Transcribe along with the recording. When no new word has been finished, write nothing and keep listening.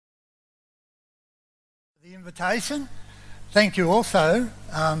The invitation. Thank you also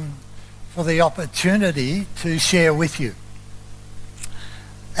for the opportunity to share with you.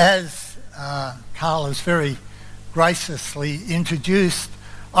 As Carl has very graciously introduced,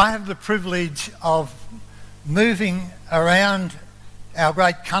 I have the privilege of moving around our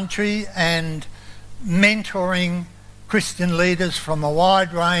great country and mentoring Christian leaders from a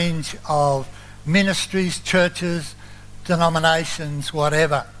wide range of ministries, churches, denominations,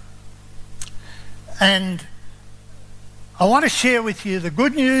 whatever. And I want to share with you the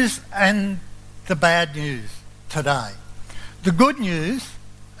good news and the bad news today. The good news,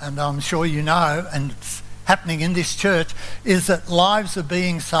 and I'm sure you know, and it's happening in this church, is that lives are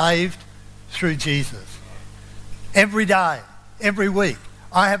being saved through Jesus. Every day, every week,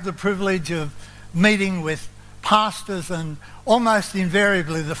 I have the privilege of meeting with pastors, and almost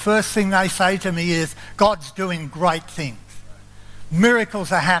invariably the first thing they say to me is, God's doing great things.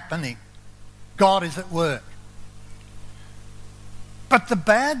 Miracles are happening. God is at work. But the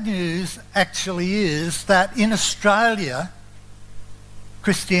bad news actually is that in Australia,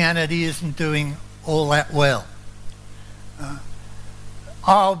 Christianity isn't doing all that well.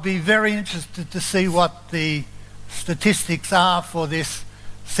 I'll be very interested to see what the statistics are for this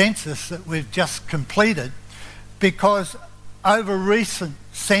census that we've just completed, because over recent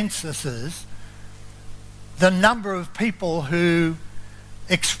censuses, the number of people who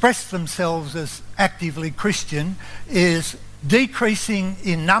express themselves as actively Christian is decreasing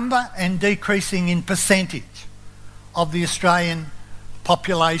in number and decreasing in percentage of the Australian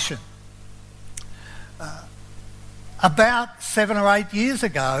population. About 7 or 8 years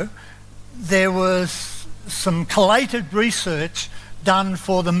ago, there was some collated research done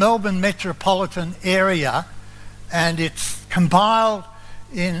for the Melbourne metropolitan area, and it's compiled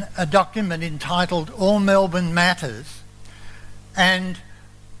in a document entitled All Melbourne Matters. And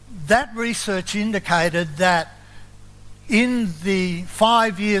that research indicated that in the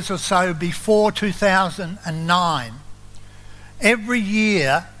 5 years or so before 2009, every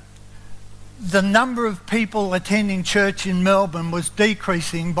year the number of people attending church in Melbourne was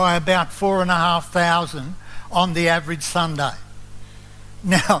decreasing by about 4,500 on the average Sunday.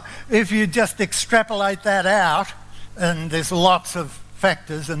 Now, if you just extrapolate that out, and there's lots of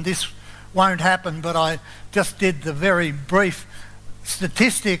factors, and this won't happen, but I just did the very brief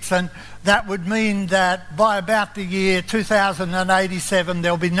statistics, and that would mean that by about the year 2087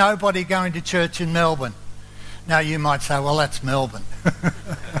 there'll be nobody going to church in Melbourne. Now you might say, well, that's Melbourne.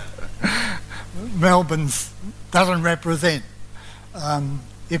 Melbourne doesn't represent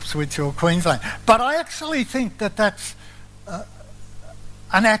Ipswich or Queensland. But I actually think that that's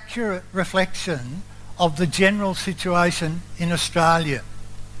an accurate reflection of the general situation in Australia.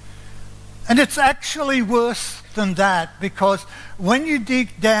 And it's actually worse than that, because when you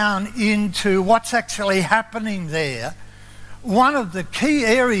dig down into what's actually happening there, one of the key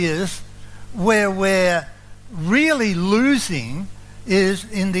areas where we're really losing is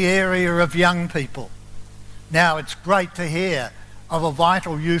in the area of young people. Now, it's great to hear of a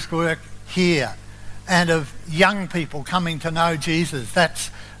vital youth work here and of young people coming to know Jesus.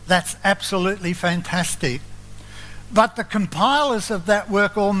 That's absolutely fantastic. But the compilers of that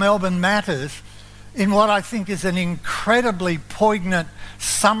work, All Melbourne Matters, in what I think is an incredibly poignant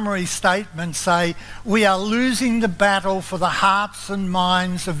summary statement, say, we are losing the battle for the hearts and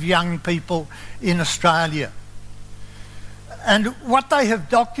minds of young people in Australia. And what they have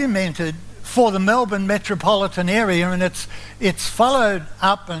documented for the Melbourne metropolitan area, and it's followed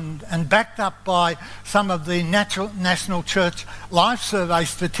up and backed up by some of the National Church Life Survey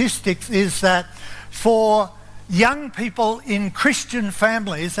statistics, is that for young people in Christian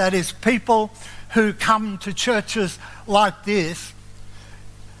families, that is, people who come to churches like this,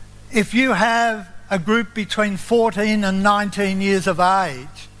 if you have a group between 14 and 19 years of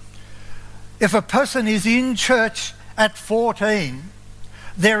age, if a person is in church at 14,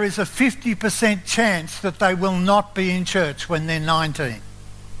 there is a 50% chance that they will not be in church when they're 19.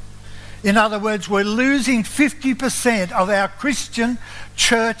 In other words, we're losing 50% of our Christian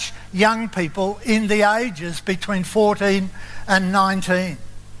church young people in the ages between 14 and 19.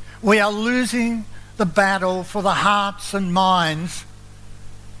 We are losing the battle for the hearts and minds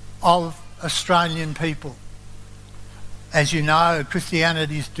of Australian people. As you know,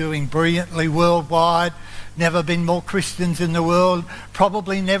 Christianity is doing brilliantly worldwide. Never been more Christians in the world.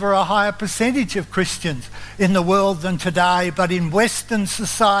 Probably never a higher percentage of Christians in the world than today. But in Western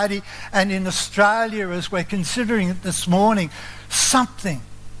society and in Australia, as we're considering it this morning, something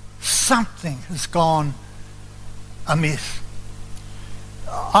has gone amiss.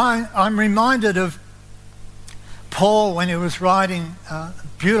 I'm reminded of Paul when he was writing a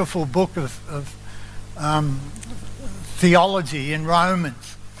beautiful book of theology in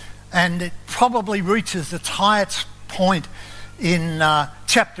Romans, and it probably reaches its highest point in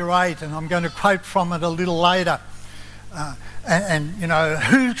chapter 8, and I'm going to quote from it a little later. You know,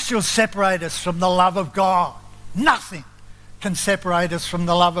 who shall separate us from the love of God? Nothing can separate us from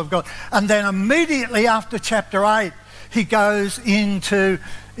the love of God. And then immediately after chapter 8, he goes into,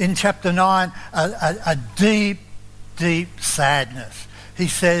 in chapter 9, a deep, deep sadness. He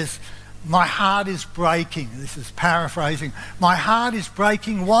says, my heart is breaking. This is paraphrasing. My heart is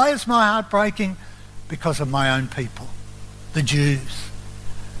breaking. Why is my heart breaking? Because of my own people, the Jews.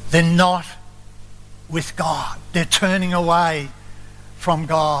 They're not with God. They're turning away from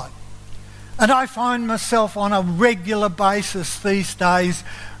God. And I find myself on a regular basis these days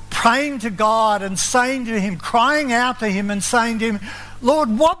praying to God and saying to him, crying out to him and saying to him,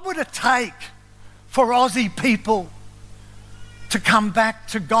 Lord, what would it take for Aussie people to come back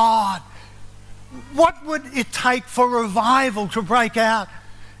to God? What would it take for revival to break out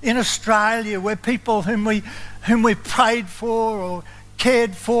in Australia, where people whom we prayed for or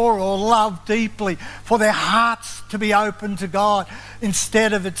cared for or loved deeply, for their hearts to be open to God,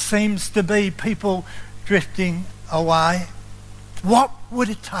 instead of, it seems to be, people drifting away? What would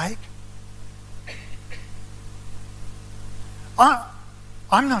it take?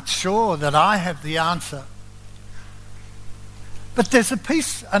 I'm not sure that I have the answer. But there's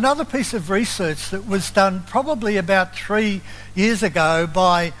another piece of research that was done probably about 3 years ago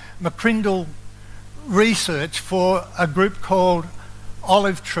by McCrindle Research for a group called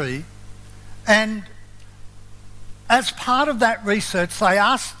Olive Tree. And as part of that research, they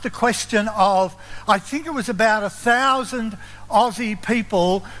asked the question of, I think it was about 1,000 Aussie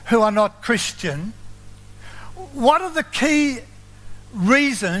people who are not Christian, what are the key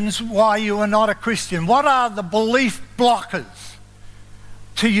reasons why you are not a Christian? What are the belief blockers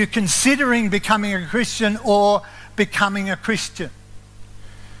to you considering becoming a Christian or becoming a Christian?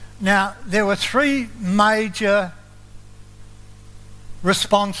 Now, there were 3 major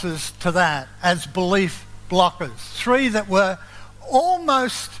responses to that as belief blockers. 3 that were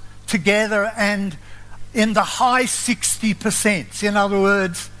almost together and in the high 60%. In other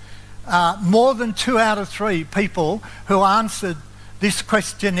words, more than 2 out of 3 people who answered this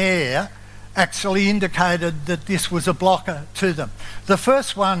questionnaire actually indicated that this was a blocker to them. The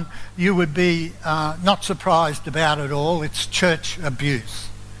first one, you would be not surprised about at all. It's church abuse,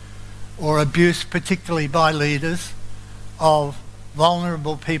 or abuse particularly by leaders of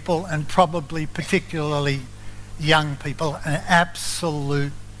vulnerable people, and probably particularly young people. An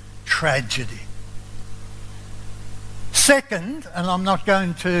absolute tragedy. Second, and I'm not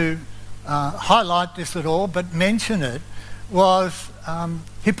going to highlight this at all, but mention it, was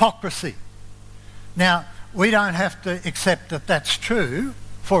hypocrisy. Now, we don't have to accept that that's true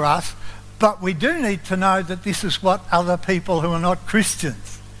for us, but we do need to know that this is what other people who are not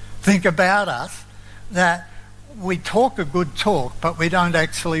Christians think about us, that we talk a good talk, but we don't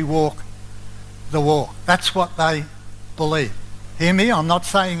actually walk the walk. That's what they believe. Hear me? I'm not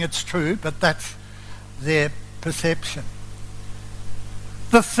saying it's true, but that's their perception.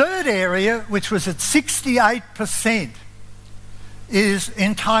 The third area, which was at 68%, is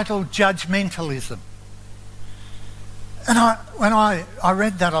entitled judgmentalism. And when I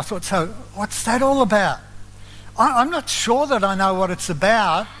read that, I thought, so what's that all about? I'm not sure that I know what it's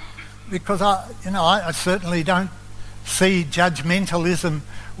about, because I certainly don't see judgmentalism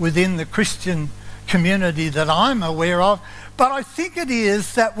within the Christian community that I'm aware of. But I think it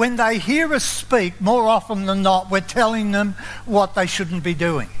is that when they hear us speak, more often than not, we're telling them what they shouldn't be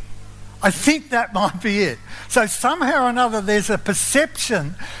doing. I think that might be it. So somehow or another there's a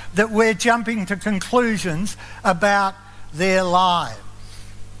perception that we're jumping to conclusions about their lives.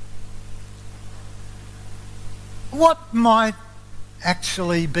 What might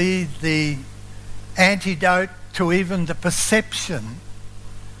actually be the antidote to even the perception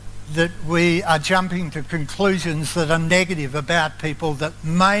that we are jumping to conclusions that are negative about people that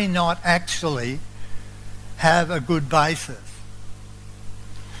may not actually have a good basis?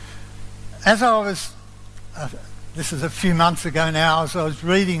 As I was, this is a few months ago now, as I was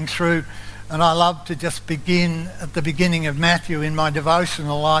reading through, and I love to just begin at the beginning of Matthew in my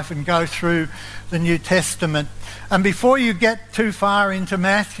devotional life and go through the New Testament. And before you get too far into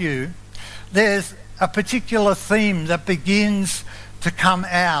Matthew, there's a particular theme that begins to come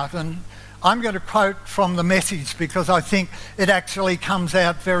out. And I'm going to quote from the Message because I think it actually comes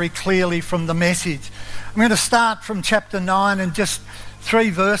out very clearly from the Message. I'm going to start from chapter 9 and just 3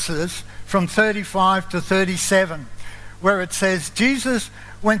 verses from 35 to 37, where it says, Jesus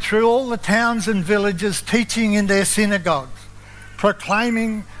went through all the towns and villages, teaching in their synagogues,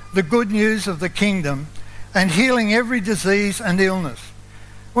 proclaiming the good news of the kingdom, and healing every disease and illness.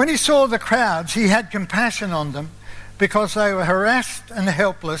 When he saw the crowds, he had compassion on them because they were harassed and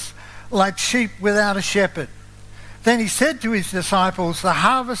helpless like sheep without a shepherd. Then he said to his disciples, "The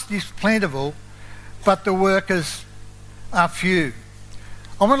harvest is plentiful, but the workers are few."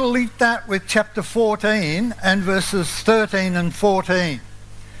 I want to link that with chapter 14 and verses 13 and 14.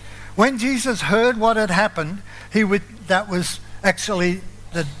 When Jesus heard what had happened, that was actually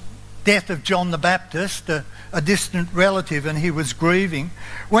the death of John the Baptist, a distant relative, and he was grieving.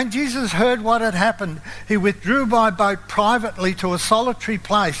 When Jesus heard what had happened, he withdrew by boat privately to a solitary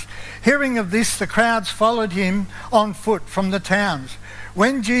place. Hearing of this, the crowds followed him on foot from the towns.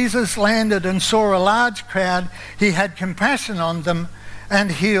 When Jesus landed and saw a large crowd, he had compassion on them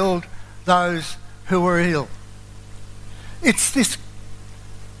and healed those who were ill. It's this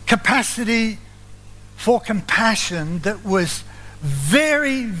capacity for compassion that was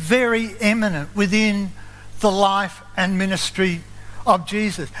very, very eminent within the life and ministry of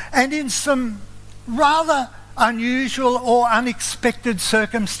Jesus. And in some rather unusual or unexpected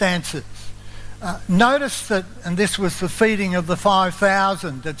circumstances. Notice that, and this was the feeding of the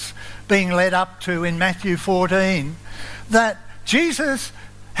 5,000 that's being led up to in Matthew 14, that Jesus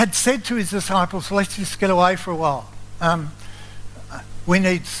had said to his disciples, "Let's just get away for a while. We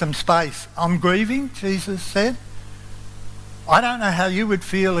need some space." "I'm grieving," Jesus said. I don't know how you would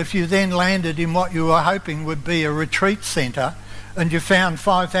feel if you then landed in what you were hoping would be a retreat centre and you found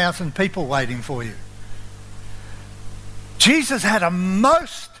 5,000 people waiting for you. Jesus had a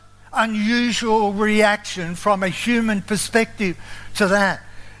most unusual reaction from a human perspective to that.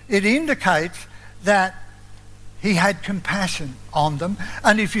 It indicates that he had compassion on them.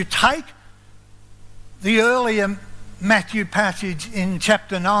 And if you take the earlier Matthew passage in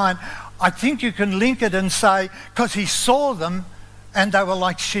chapter 9, I think you can link it and say, because he saw them and they were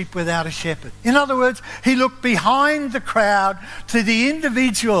like sheep without a shepherd. In other words, he looked behind the crowd to the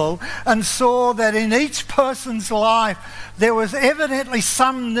individual and saw that in each person's life there was evidently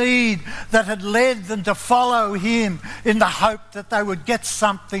some need that had led them to follow him in the hope that they would get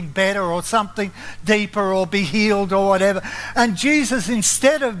something better or something deeper or be healed or whatever. And Jesus,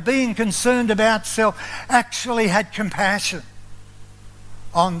 instead of being concerned about self, actually had compassion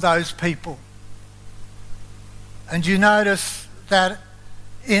on those people. And you notice that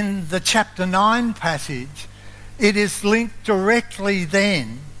in the chapter 9 passage, it is linked directly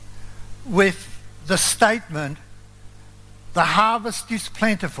then with the statement, "The harvest is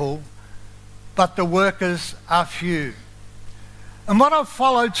plentiful, but the workers are few." And what I've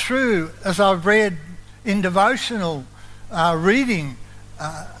followed through as I've read in devotional reading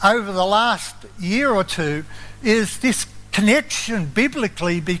over the last year or two is this connection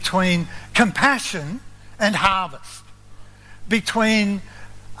biblically between compassion and harvest. Between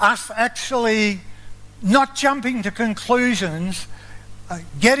us actually not jumping to conclusions,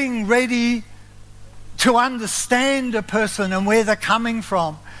 getting ready to understand a person and where they're coming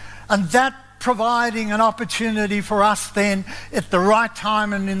from, and that providing an opportunity for us then at the right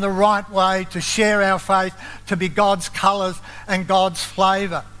time and in the right way to share our faith, to be God's colours and God's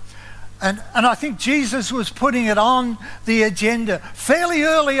flavour. And I think Jesus was putting it on the agenda fairly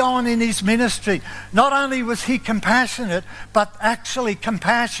early on in his ministry. Not only was he compassionate, but actually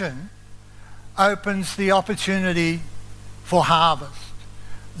compassion opens the opportunity for harvest.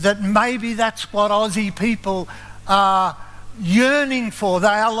 That maybe that's what Aussie people are yearning for. They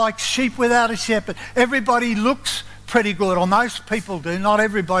are like sheep without a shepherd. Everybody looks pretty good, or most people do. Not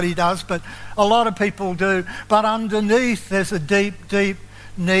everybody does, but a lot of people do. But underneath there's a deep, deep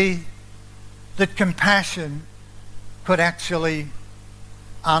need that compassion could actually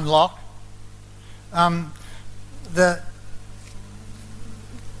unlock. The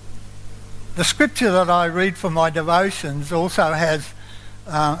scripture that I read for my devotions also has,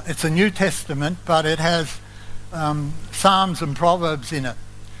 it's a New Testament, but it has Psalms and Proverbs in it.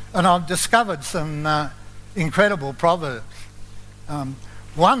 And I've discovered some incredible Proverbs.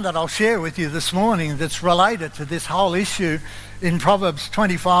 One that I'll share with you this morning that's related to this whole issue in Proverbs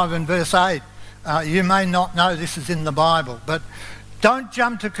 25 and verse 8. You may not know this is in the Bible, but don't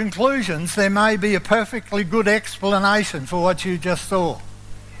jump to conclusions. There may be a perfectly good explanation for what you just saw.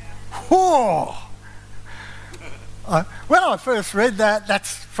 Whoa! When I first read that,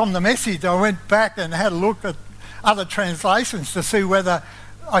 that's from the Message, I went back and had a look at other translations to see whether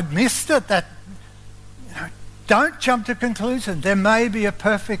I'd missed it. That, don't jump to conclusions. There may be a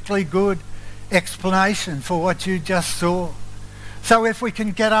perfectly good explanation for what you just saw. So if we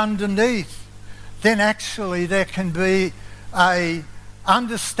can get underneath, then actually there can be a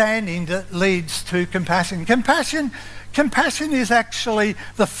understanding that leads to compassion. Compassion is actually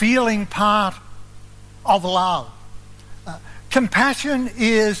the feeling part of love. Compassion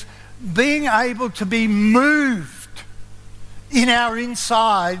is being able to be moved in our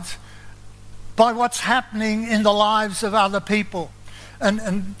insides by what's happening in the lives of other people.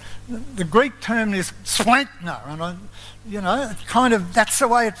 And the Greek term is splantner, and it's kind of, that's the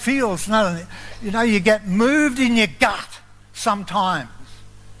way it feels. You get moved in your gut sometimes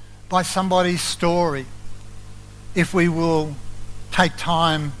by somebody's story, if we will take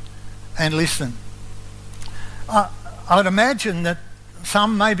time and listen. I would imagine that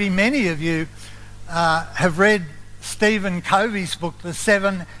some, maybe many of you, have read Stephen Covey's book, The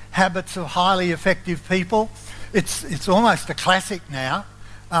 7 Habits of Highly Effective People. It's almost a classic now.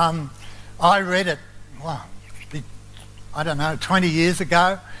 I read it, 20 years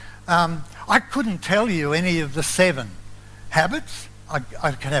ago. I couldn't tell you any of the 7 habits. I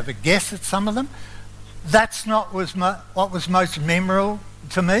could have a guess at some of them. That's not what was most memorable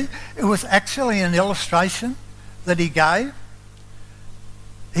to me. It was actually an illustration that he gave.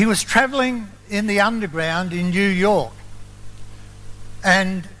 He was travelling in the underground in New York,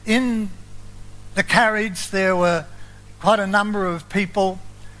 and in the carriage there were quite a number of people,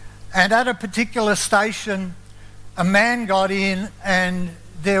 and at a particular station a man got in, and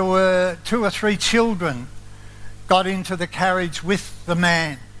there were 2 or 3 children got into the carriage with the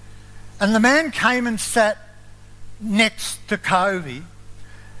man. And the man came and sat next to Covey,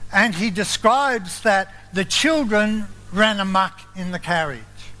 and he describes that the children ran amok in the carriage.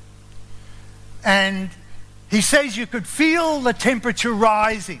 And he says you could feel the temperature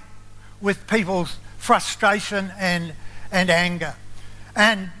rising with people's frustration and anger.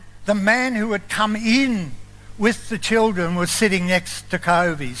 And the man who had come in with the children was sitting next to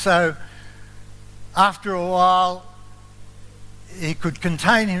Covey. So after a while, he could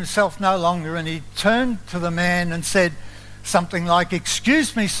contain himself no longer, and he turned to the man and said something like,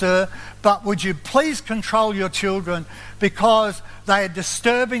 "Excuse me, sir, but would you please control your children because they are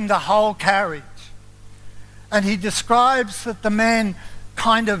disturbing the whole carriage?" And he describes that the man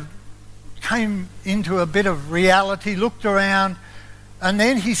kind of came into a bit of reality, looked around, and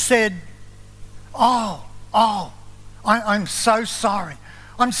then he said, I'm so sorry.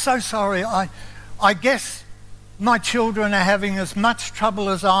 I'm so sorry. I guess my children are having as much trouble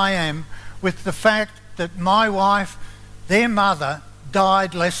as I am with the fact that my wife, their mother,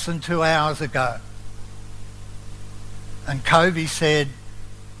 died less than 2 hours ago. And Covey said,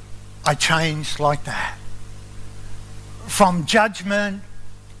 I changed like that. From judgment,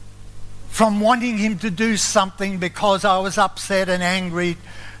 from wanting him to do something because I was upset and angry,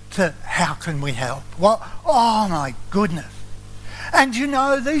 to how can we help? Well, oh my goodness. And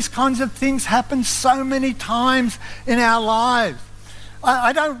these kinds of things happen so many times in our lives.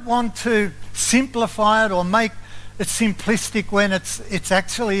 I don't want to simplify it or make it simplistic when it's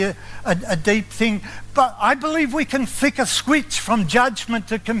actually a deep thing, but I believe we can flick a switch from judgment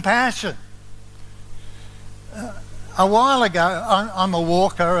to compassion. A while ago, I'm a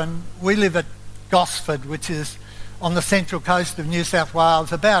walker, and we live at Gosford, which is on the central coast of New South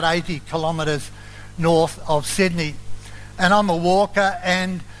Wales, about 80 kilometres north of Sydney. And I'm a walker,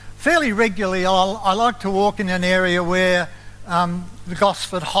 and fairly regularly I like to walk in an area where the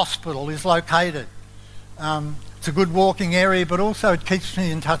Gosford Hospital is located. It's a good walking area, but also it keeps me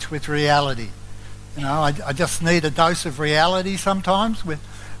in touch with reality. I just need a dose of reality sometimes with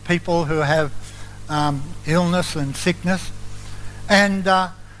people who have illness and sickness. And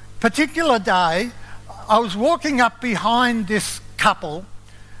particular day, I was walking up behind this couple,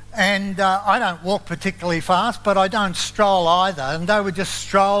 and I don't walk particularly fast, but I don't stroll either, and they were just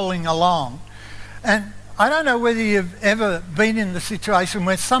strolling along. And I don't know whether you've ever been in the situation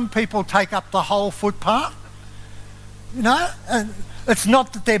where some people take up the whole footpath. And it's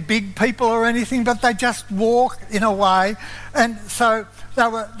not that they're big people or anything, but they just walk in a way. And so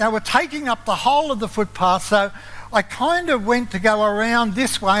they were taking up the whole of the footpath, so I kind of went to go around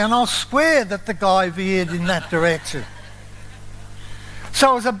this way, and I was square that the guy veered in that direction.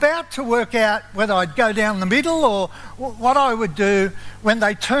 So I was about to work out whether I'd go down the middle or what I would do when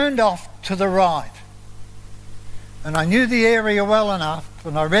they turned off to the right. And I knew the area well enough,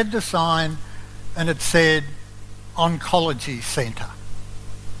 and I read the sign, and it said, Oncology Centre.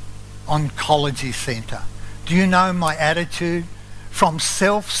 Oncology Centre. Do you know my attitude? From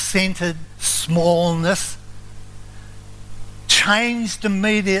self-centred smallness, changed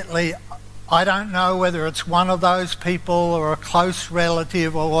immediately. I don't know whether it's one of those people or a close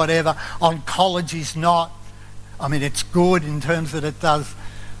relative or whatever. Oncology's not. I mean, it's good in terms that it does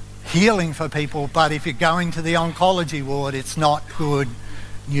healing for people, but if you're going to the oncology ward, it's not good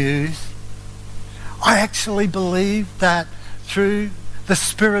news. I actually believe that through the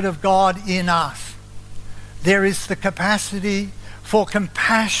Spirit of God in us, there is the capacity for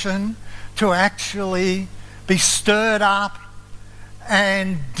compassion to actually be stirred up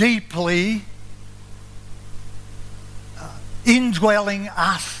and deeply indwelling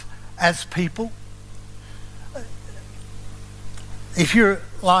us as people. If you're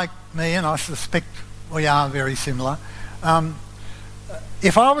like me, and I suspect we are very similar,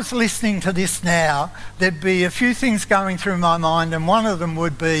 if I was listening to this now, there'd be a few things going through my mind, and one of them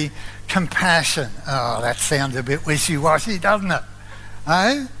would be compassion. Oh, that sounds a bit wishy-washy, doesn't it?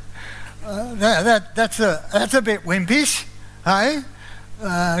 Eh? That's a bit wimpish.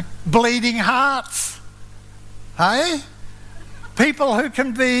 Eh? Bleeding hearts. Eh? People who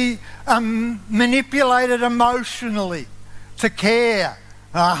can be manipulated emotionally to care.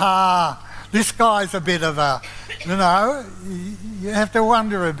 Aha, this guy's a bit of a, you have to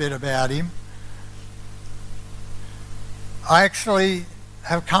wonder a bit about him. I actually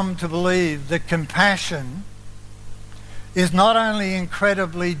have come to believe that compassion is not only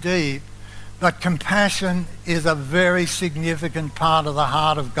incredibly deep, but compassion is a very significant part of the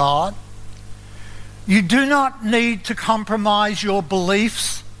heart of God. You do not need to compromise your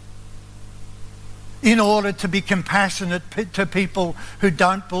beliefs in order to be compassionate to people who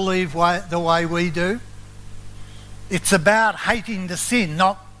don't believe the way we do. It's about hating the sin,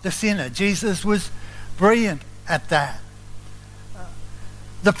 not the sinner. Jesus was brilliant at that.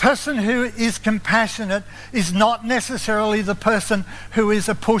 The person who is compassionate is not necessarily the person who is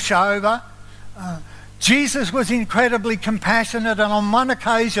a pushover. Jesus was incredibly compassionate, and on one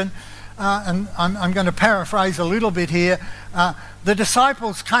occasion, and I'm going to paraphrase a little bit here, the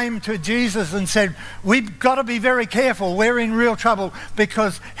disciples came to Jesus and said, we've got to be very careful, we're in real trouble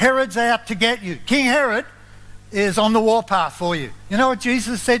because Herod's out to get you. King Herod is on the warpath for you. You know what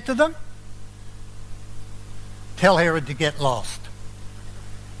Jesus said to them? Tell Herod to get lost.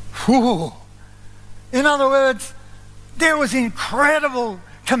 Whew. In other words, there was incredible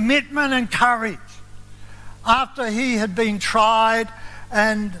commitment and courage. After he had been tried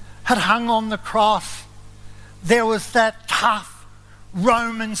and had hung on the cross, there was that tough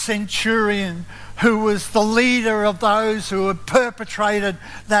Roman centurion who was the leader of those who had perpetrated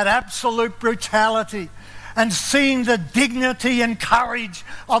that absolute brutality. And seeing the dignity and courage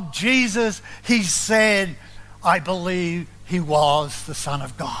of Jesus, he said, I believe he was the Son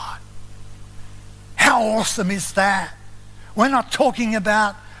of God. How awesome is that? We're not talking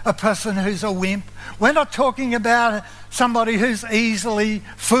about a person who's a wimp. We're not talking about somebody who's easily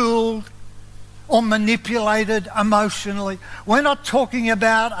fooled or manipulated emotionally. We're not talking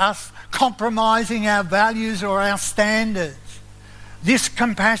about us compromising our values or our standards. This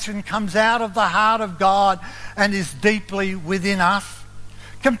compassion comes out of the heart of God and is deeply within us.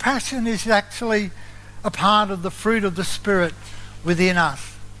 Compassion is actually a part of the fruit of the Spirit within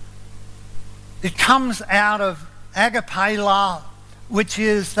us. It comes out of agape love, which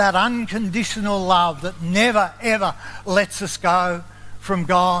is that unconditional love that never ever lets us go from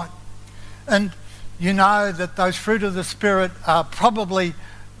God. And you know that those fruit of the Spirit are probably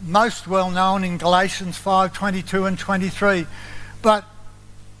most well known in Galatians 5:22 and 23. But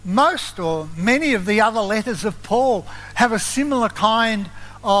most or many of the other letters of Paul have a similar kind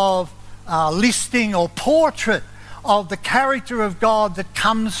of listing or portrait of the character of God that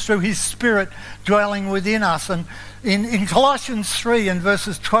comes through his Spirit dwelling within us. And in Colossians 3 and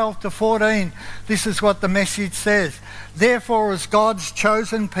verses 12 to 14, this is what the message says. Therefore, as God's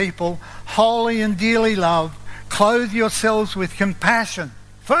chosen people, holy and dearly loved, clothe yourselves with compassion.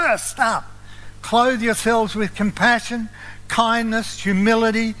 First up, clothe yourselves with compassion, kindness,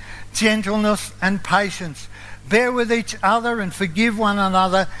 humility, gentleness and patience. Bear with each other and forgive one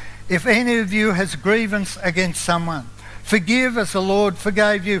another if any of you has grievance against someone. Forgive as the Lord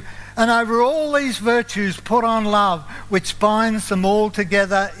forgave you. And over all these virtues put on love, which binds them all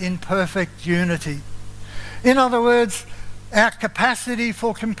together in perfect unity. In other words, our capacity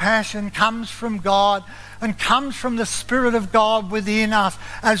for compassion comes from God and comes from the Spirit of God within us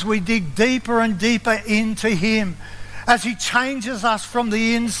as we dig deeper and deeper into him, as he changes us from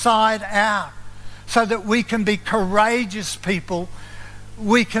the inside out so that we can be courageous people.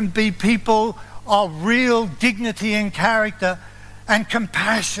 We can be people of real dignity and character, and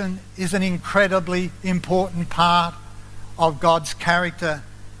compassion is an incredibly important part of God's character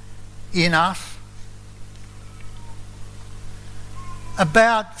in us.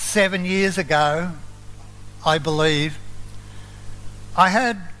 About 7 years ago, I believe, I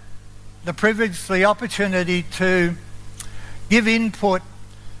had the privilege, the opportunity to give input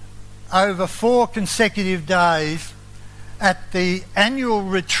over 4 consecutive days at the annual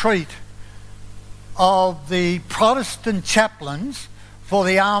retreat of the Protestant chaplains for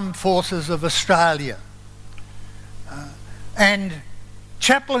the Armed Forces of Australia. And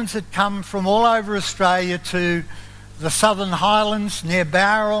chaplains had come from all over Australia to the Southern Highlands near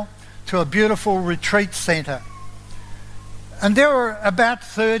Bowral to a beautiful retreat centre. And there were about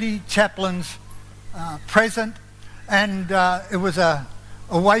 30 chaplains present, and it was a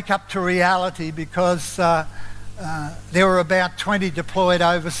wake up to reality, because there were about 20 deployed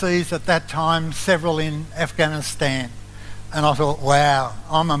overseas at that time, several in Afghanistan. And I thought, wow,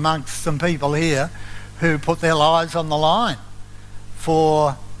 I'm amongst some people here who put their lives on the line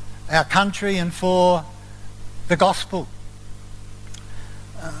for our country and for the gospel.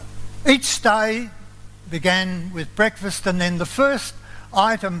 Each day began with breakfast, and then the first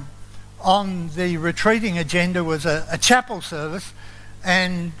item on the retreating agenda was a chapel service,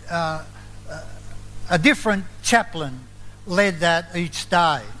 and a different chaplain led that each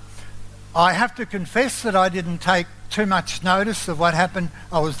day. I have to confess that I didn't take too much notice of what happened.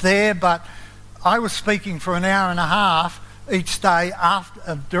 I was there, but I was speaking for an hour and a half each day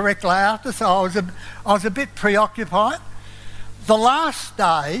directly after, so I was a bit preoccupied. The last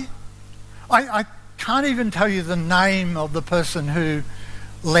day, I can't even tell you the name of the person who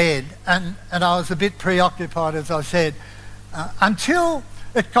led, and I was a bit preoccupied, as I said, until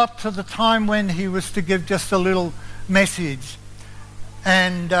it got to the time when he was to give just a little message.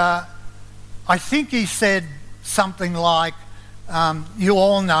 And I think he said something like, you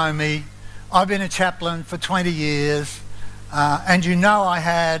all know me, I've been a chaplain for 20 years, and you know I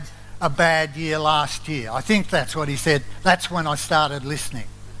had a bad year last year. I think that's what he said. That's when I started listening.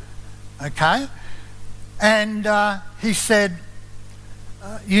 Okay? And he said,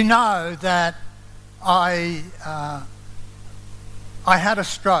 you know that I had a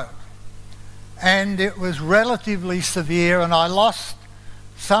stroke, and it was relatively severe, and I lost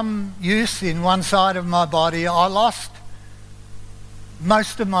some use in one side of my body. I lost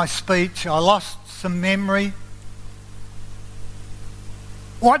most of my speech. I lost some memory.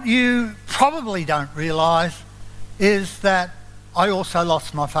 What you probably don't realise is that I also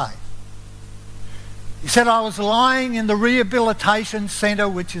lost my faith. He said I was lying in the rehabilitation centre,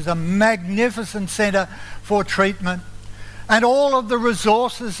 which is a magnificent centre for treatment, and all of the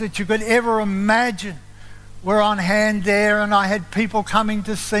resources that you could ever imagine were on hand there, and I had people coming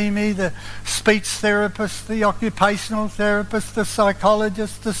to see me, the speech therapist, the occupational therapist, the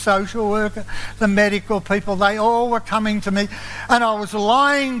psychologist, the social worker, the medical people. They all were coming to me, and I was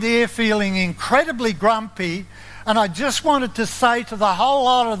lying there feeling incredibly grumpy, and I just wanted to say to the whole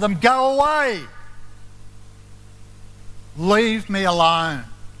lot of them, go away. Leave me alone.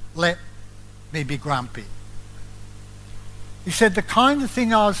 Let me be grumpy. He said the kind of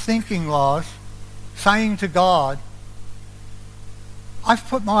thing I was thinking was, saying to God, I've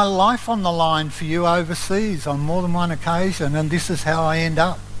put my life on the line for you overseas on more than one occasion, and this is how I end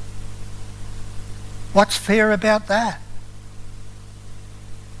up. What's fair about that?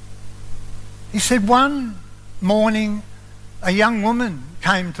 He said one morning a young woman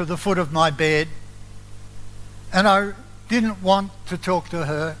came to the foot of my bed, and I didn't want to talk to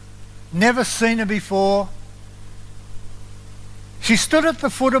her, never seen her before. She stood at the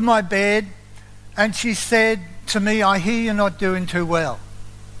foot of my bed and she said to me, I hear you're not doing too well.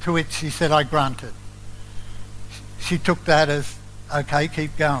 To which she said, I grunted. She took that as, okay,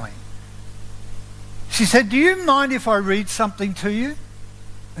 keep going. She said, do you mind if I read something to you?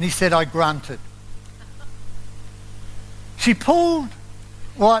 And he said, I grunted. She pulled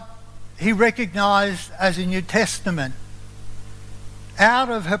what he recognised as a New Testament out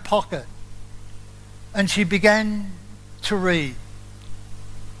of her pocket, and she began to read.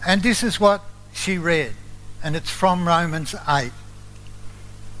 And this is what she read, and it's from Romans 8.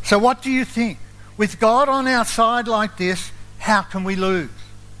 So what do you think? With God on our side like this, how can we lose?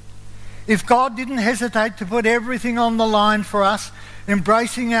 If God didn't hesitate to put everything on the line for us,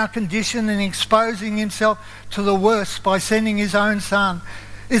 embracing our condition and exposing himself to the worst by sending his own son,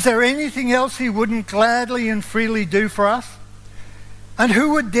 is there anything else he wouldn't gladly and freely do for us? And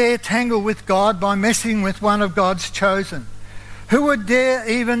who would dare tangle with God by messing with one of God's chosen? Who would dare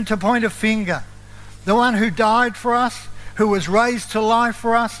even to point a finger? The one who died for us, who was raised to life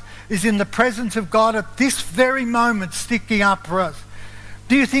for us, is in the presence of God at this very moment sticking up for us.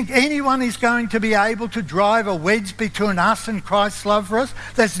 Do you think anyone is going to be able to drive a wedge between us and Christ's love for us?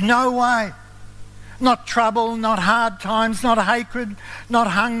 There's no way. Not trouble, not hard times, not hatred, not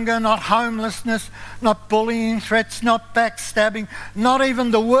hunger, not homelessness, not bullying, threats, not backstabbing, not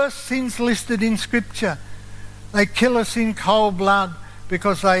even the worst sins listed in Scripture. They kill us in cold blood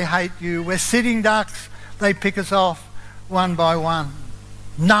because they hate you. We're sitting ducks, they pick us off one by one.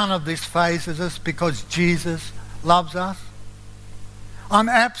 None of this phases us because Jesus loves us. I'm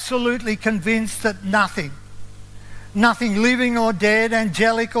absolutely convinced that Nothing living or dead,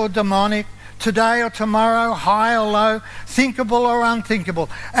 angelic or demonic, today or tomorrow, high or low, thinkable or unthinkable.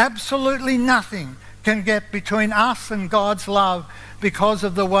 Absolutely nothing can get between us and God's love because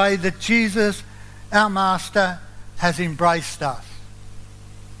of the way that Jesus, our Master, has embraced us.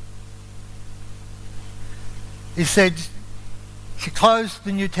 He said, she closed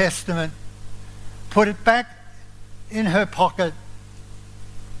the New Testament, put it back in her pocket,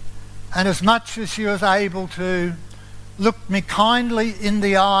 and as much as she was able to, looked me kindly in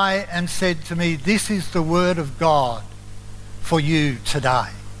the eye and said to me, "This is the word of God for you today."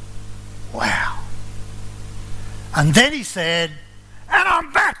 Wow. And then he said, "And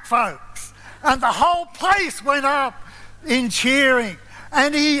I'm back, folks." And the whole place went up in cheering.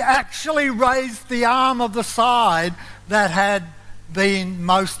 And he actually raised the arm of the side that had been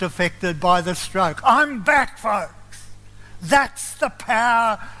most affected by the stroke. "I'm back, folks." That's the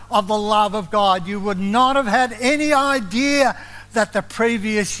power of the love of God. You would not have had any idea that the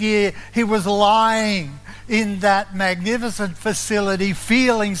previous year he was lying in that magnificent facility,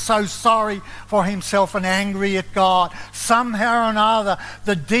 feeling so sorry for himself and angry at God. Somehow or another,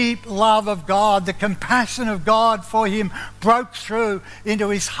 the deep love of God, the compassion of God for him broke through into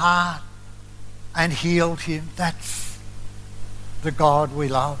his heart and healed him. That's the God we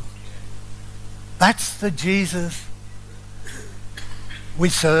love. That's the Jesus we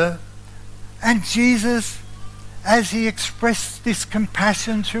serve. And Jesus, as he expressed this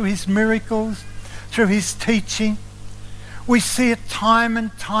compassion through his miracles, through his teaching, we see it time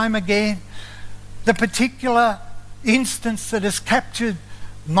and time again. The particular instance that has captured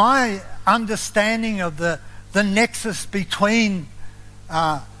my understanding of the nexus between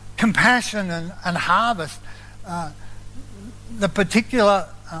compassion and harvest, the particular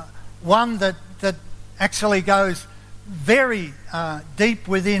one that actually goes very deep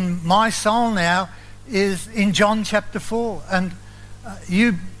within my soul now is in John chapter 4. And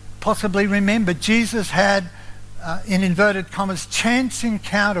you possibly remember Jesus had, in inverted commas, chance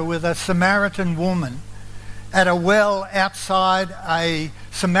encounter with a Samaritan woman at a well outside a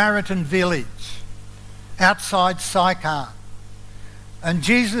Samaritan village, outside Sychar. And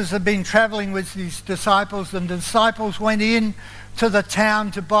Jesus had been travelling with his disciples, and the disciples went in to the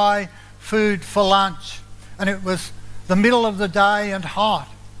town to buy food for lunch. And it was the middle of the day and hot.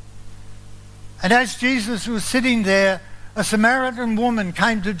 And as Jesus was sitting there, a Samaritan woman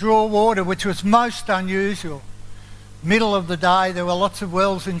came to draw water, which was most unusual. Middle of the day, there were lots of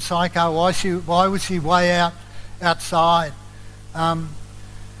wells in Sychar. Why was she way outside? And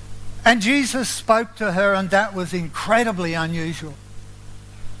Jesus spoke to her, and that was incredibly unusual.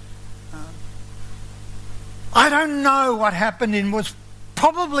 I don't know what happened. It was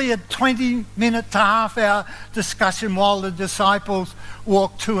probably a 20-minute to half-hour discussion while the disciples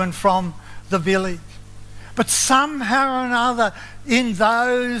walked to and from the village. But somehow or another, in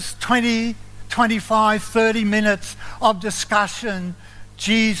those 20, 25, 30 minutes of discussion,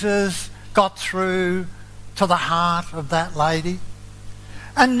 Jesus got through to the heart of that lady.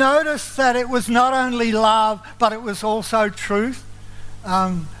 And notice that it was not only love, but it was also truth.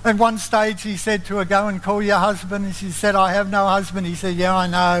 At one stage he said to her, "Go and call your husband." And she said, "I have no husband." He said, "Yeah, I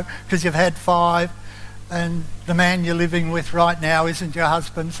know, because you've had 5. And the man you're living with right now isn't your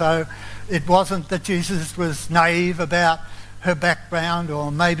husband." So it wasn't that Jesus was naive about her background,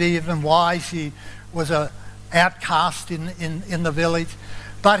 or maybe even why she was an outcast in the village.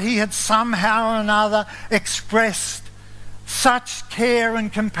 But he had somehow or another expressed such care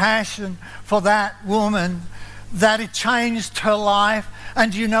and compassion for that woman that it changed her life.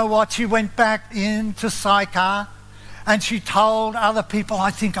 And you know what? She went back into Sychar and she told other people,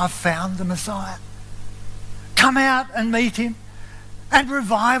 "I think I've found the Messiah. Come out and meet him." And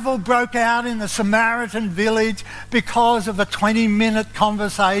revival broke out in the Samaritan village because of a 20-minute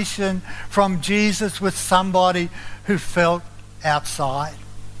conversation from Jesus with somebody who felt outside,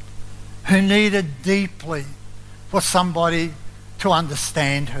 who needed deeply for somebody to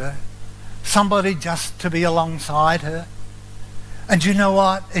understand her, somebody just to be alongside her. And you know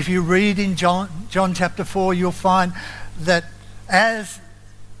what? If you read in John chapter 4, you'll find that as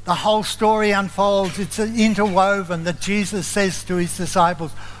the whole story unfolds, it's interwoven that Jesus says to his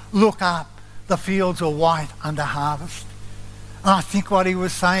disciples, "Look up, the fields are white under harvest." And I think what he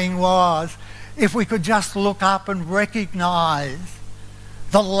was saying was, if we could just look up and recognise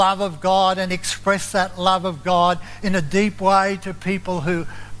the love of God and express that love of God in a deep way to people who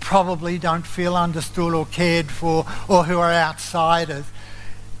probably don't feel understood or cared for, or who are outsiders.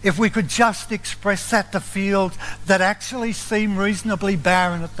 If we could just express that, the fields that actually seem reasonably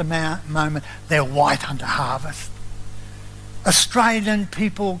barren at the moment, they're white under harvest. Australian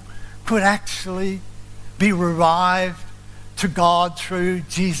people could actually be revived to God through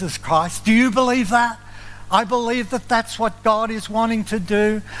Jesus Christ. Do you believe that? I believe that that's what God is wanting to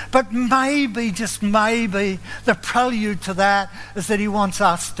do. But maybe, just maybe, the prelude to that is that he wants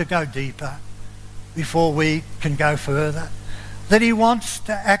us to go deeper before we can go further. That he wants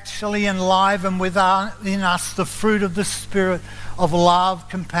to actually enliven in us the fruit of the Spirit of love,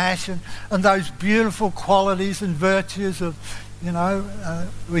 compassion, and those beautiful qualities and virtues of,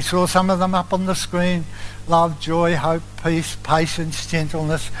 we saw some of them up on the screen: love, joy, hope, peace, patience,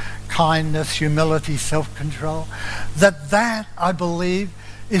 gentleness, kindness, humility, self-control. That, I believe,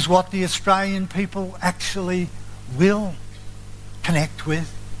 is what the Australian people actually will connect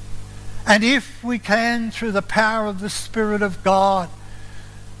with. And if we can, through the power of the Spirit of God,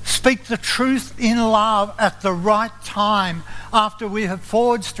 speak the truth in love at the right time after we have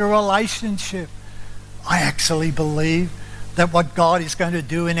forged a relationship, I actually believe that what God is going to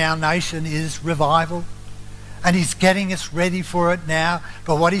do in our nation is revival. And he's getting us ready for it now.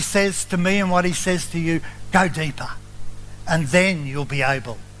 But what he says to me and what he says to you, go deeper. And then you'll be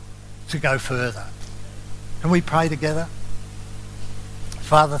able to go further. Can we pray together?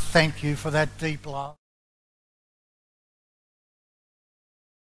 Father, thank you for that deep love.